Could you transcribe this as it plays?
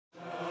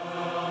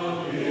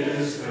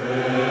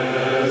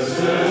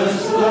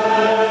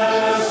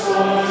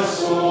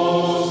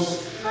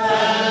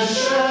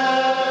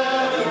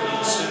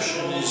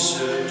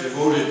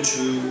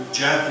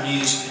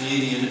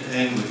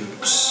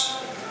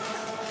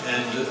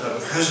and a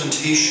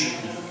presentation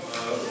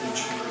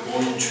which we're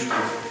going to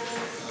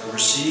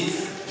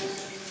receive.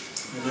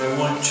 And I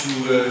want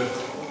to,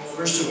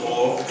 first of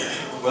all,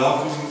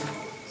 welcome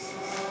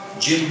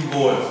Jim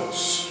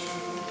Boyles,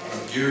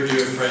 a dear,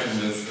 dear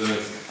friend of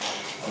the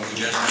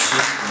General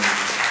Assembly.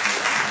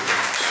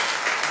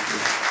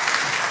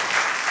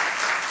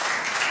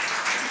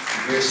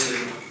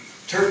 The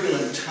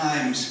turbulent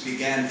times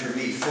began for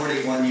me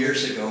 41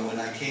 years ago when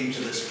I came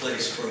to this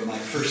place for my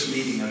first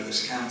meeting of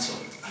this council.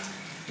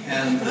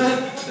 And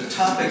the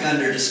topic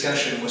under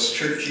discussion was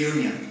church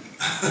union.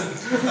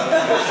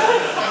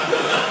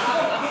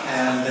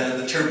 And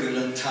the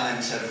turbulent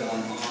times have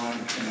gone on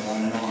and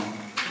on and on.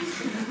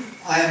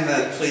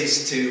 I'm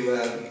pleased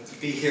to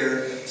be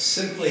here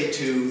simply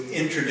to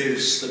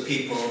introduce the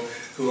people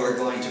who are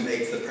going to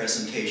make the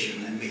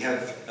presentation. And we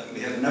have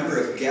a number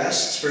of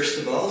guests, first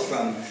of all,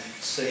 from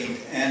St.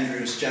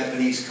 Andrew's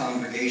Japanese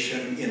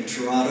congregation in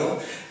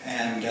Toronto,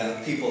 and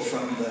people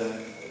from the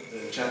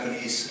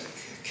Japanese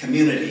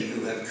community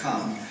who have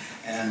come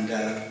and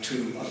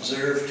to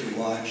observe, to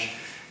watch,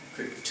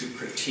 to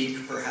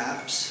critique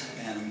perhaps.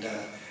 And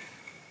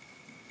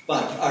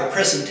but our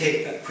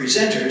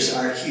presenters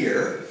are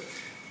here.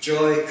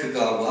 Joy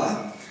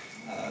Kagawa,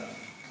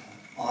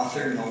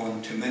 author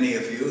known to many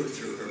of you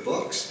through her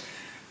books.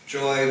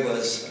 Joy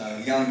was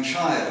a young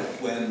child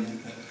when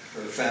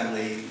her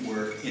family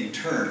were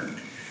interned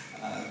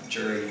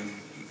during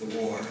the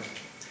war.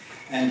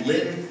 And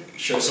Lynn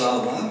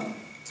Shozawa,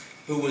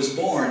 who was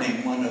born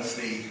in one of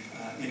the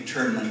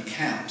internment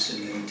camps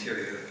in the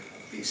interior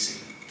of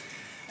BC.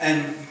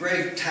 And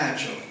Greg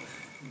Tatchell.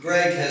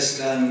 Greg has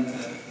done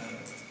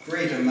a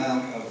great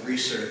amount of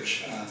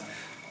research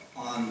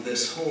on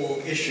this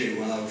whole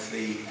issue of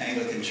the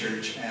Anglican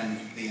Church and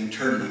the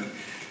internment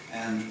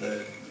and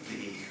the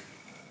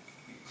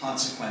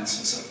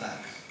consequences of that.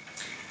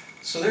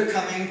 So they're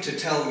coming to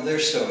tell their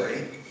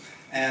story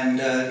and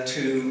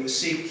to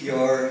seek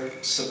your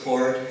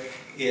support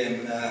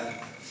in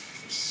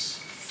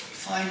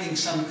finding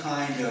some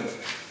kind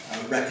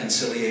of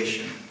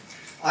reconciliation.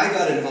 I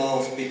got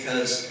involved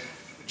because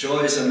Joy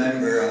is a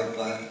member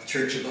of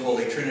Church of the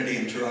Holy Trinity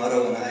in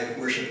Toronto, and I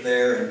worship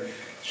there, and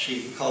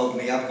she called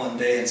me up one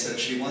day and said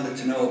she wanted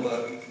to know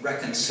about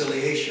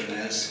reconciliation,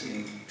 as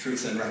in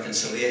Truth and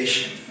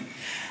Reconciliation.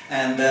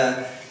 And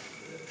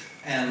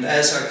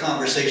as our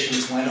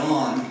conversations went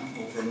on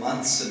over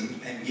months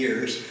and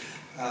years,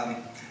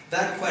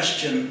 that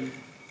question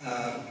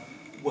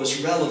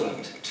was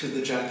relevant to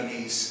the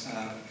Japanese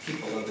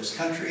people of this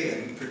country,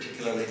 and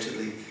particularly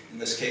to in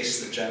this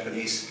case, the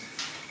Japanese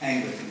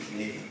Anglican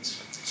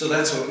Canadians. So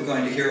that's what we're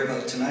going to hear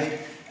about tonight,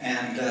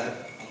 and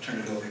I'll turn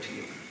it over to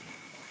you.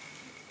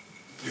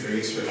 Thank you,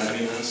 Grace, for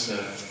having us.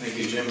 Thank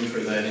you, Jim, for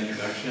that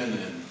introduction,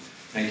 and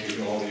thank you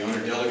to all the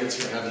honor delegates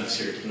for having us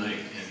here tonight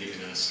and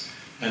giving us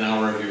an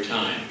hour of your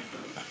time.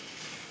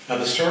 Now,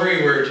 the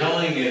story we're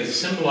telling is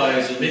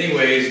symbolized in many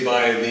ways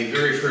by the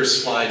very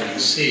first slide you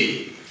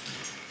see.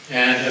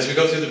 And as we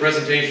go through the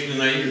presentation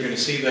tonight, you're going to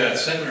see that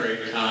 7 or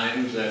 8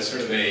 times as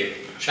sort of a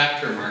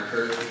chapter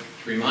marker to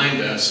remind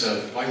us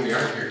of why we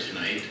are here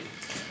tonight.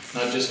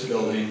 Not just a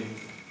building,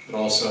 but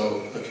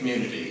also a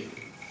community.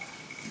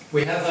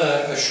 We have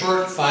a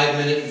short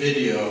 5-minute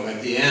video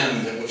at the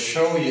end that will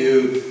show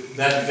you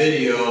that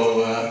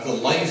video, the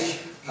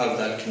life of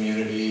that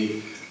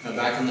community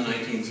back in the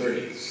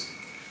 1930s.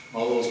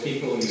 All those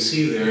people you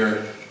see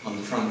there on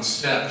the front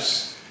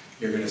steps,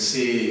 you're going to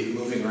see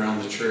moving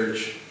around the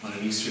church on an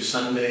Easter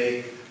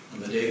Sunday, on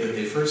the day that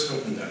they first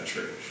opened that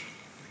church,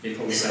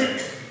 April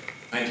 7th,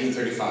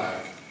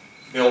 1935,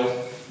 built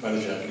by the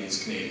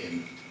Japanese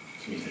Canadian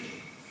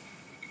community.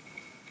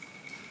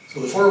 So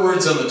the 4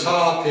 words on the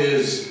top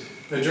is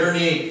a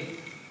journey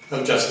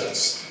of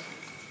justice.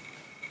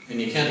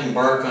 And you can't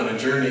embark on a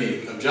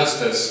journey of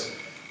justice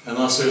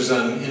unless there's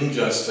an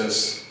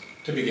injustice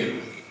to begin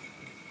with.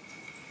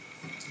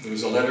 There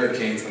was a letter that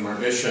came from our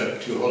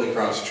bishop to Holy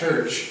Cross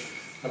Church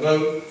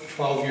about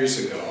 12 years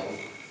ago.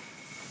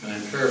 And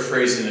I'm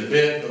paraphrasing a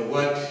bit, but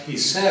what he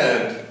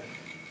said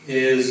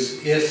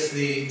is if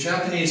the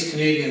Japanese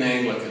Canadian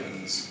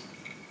Anglicans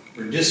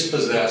were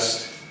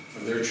dispossessed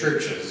of their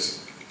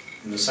churches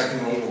in the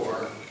Second World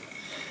War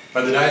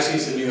by the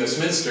Diocese of New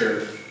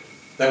Westminster,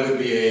 that would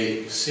be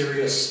a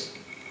serious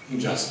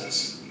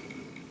injustice.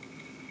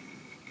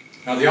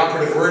 Now, the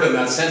operative word in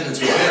that sentence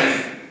was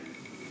if,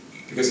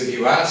 because if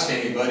you asked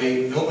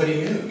anybody,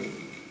 nobody knew.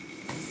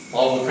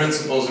 All the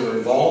principals that were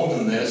involved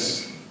in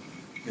this,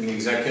 in the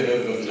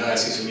executive of the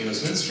Diocese of New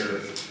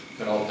Westminster,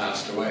 had all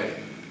passed away.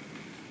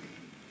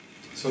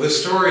 So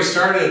this story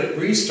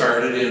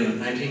restarted in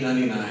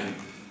 1999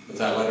 with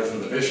that letter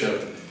from the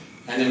bishop,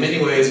 and in many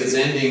ways it's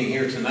ending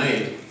here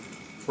tonight,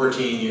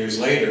 14 years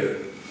later,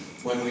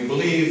 when we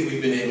believe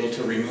we've been able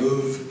to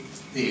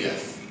remove the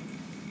if.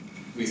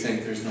 We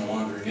think there's no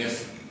longer an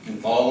if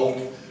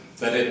involved,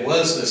 that it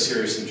was a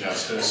serious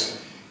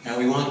injustice, and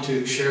we want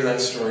to share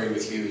that story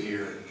with you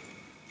here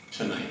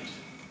tonight.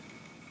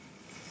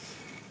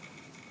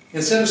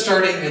 Instead of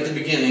starting at the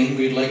beginning,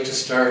 we'd like to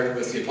start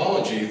with the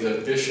apology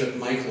that Bishop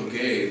Michael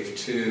gave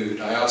to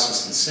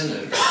Diocesan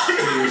Synod 2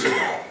 years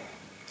ago,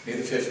 May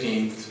the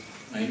 15th,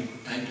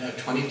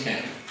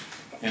 2010.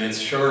 And it's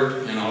short,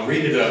 and I'll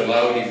read it out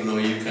loud even though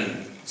you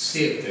can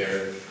see it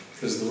there,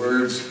 because the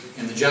words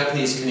in the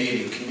Japanese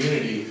Canadian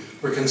community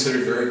were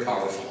considered very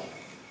powerful,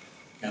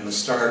 and the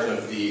start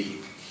of the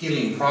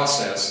healing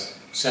process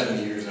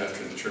 70 years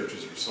after the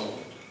churches were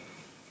sold.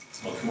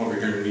 So I'll come over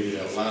here and read it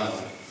out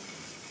loud.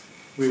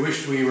 We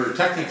wished we were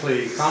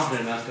technically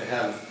competent enough to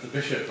have the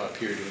bishop up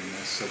here doing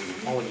this, so we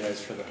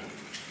apologize for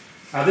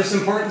that. This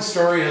important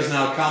story has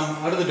now come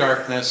out of the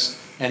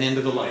darkness and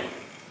into the light.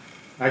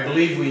 I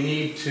believe we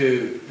need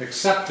to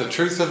accept the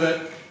truth of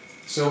it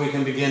so we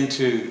can begin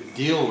to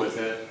deal with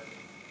it,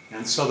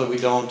 and so that we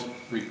don't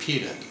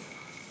repeat it.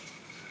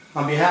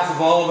 On behalf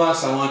of all of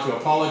us, I want to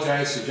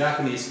apologize to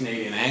Japanese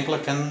Canadian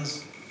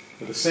Anglicans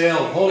for the sale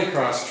of Holy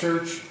Cross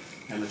Church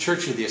and the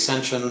Church of the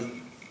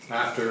Ascension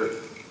after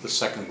the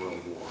Second World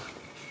War.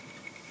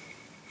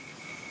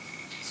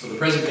 So the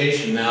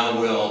presentation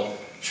now will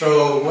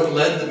show what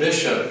led the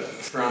bishop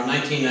from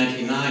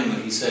 1999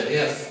 when he said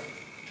if,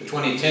 to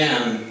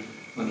 2010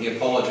 when he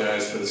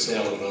apologized for the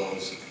sale of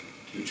those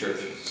two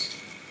churches.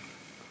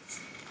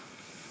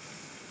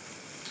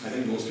 I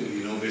think most of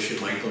you know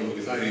Bishop Michael.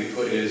 We thought he'd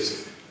put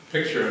his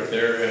picture up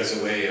there as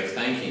a way of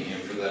thanking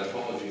him for that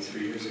apology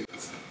 3 years ago.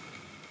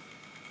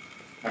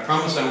 I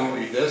promise I won't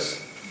read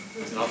this.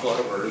 It's an awful lot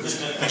of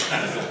words.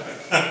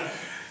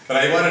 But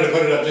I wanted to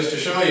put it up just to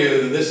show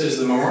you that this is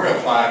the memorial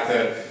plaque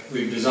that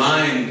we've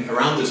designed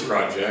around this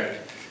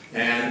project,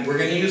 and we're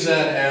going to use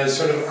that as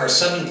sort of our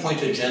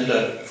 7-point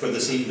agenda for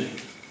this evening.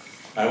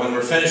 When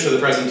we're finished with the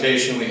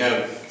presentation, we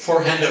have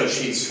 4 handout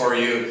sheets for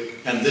you,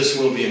 and this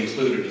will be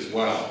included as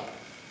well.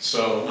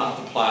 So not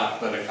the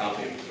plaque, but a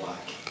copy of the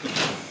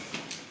plaque.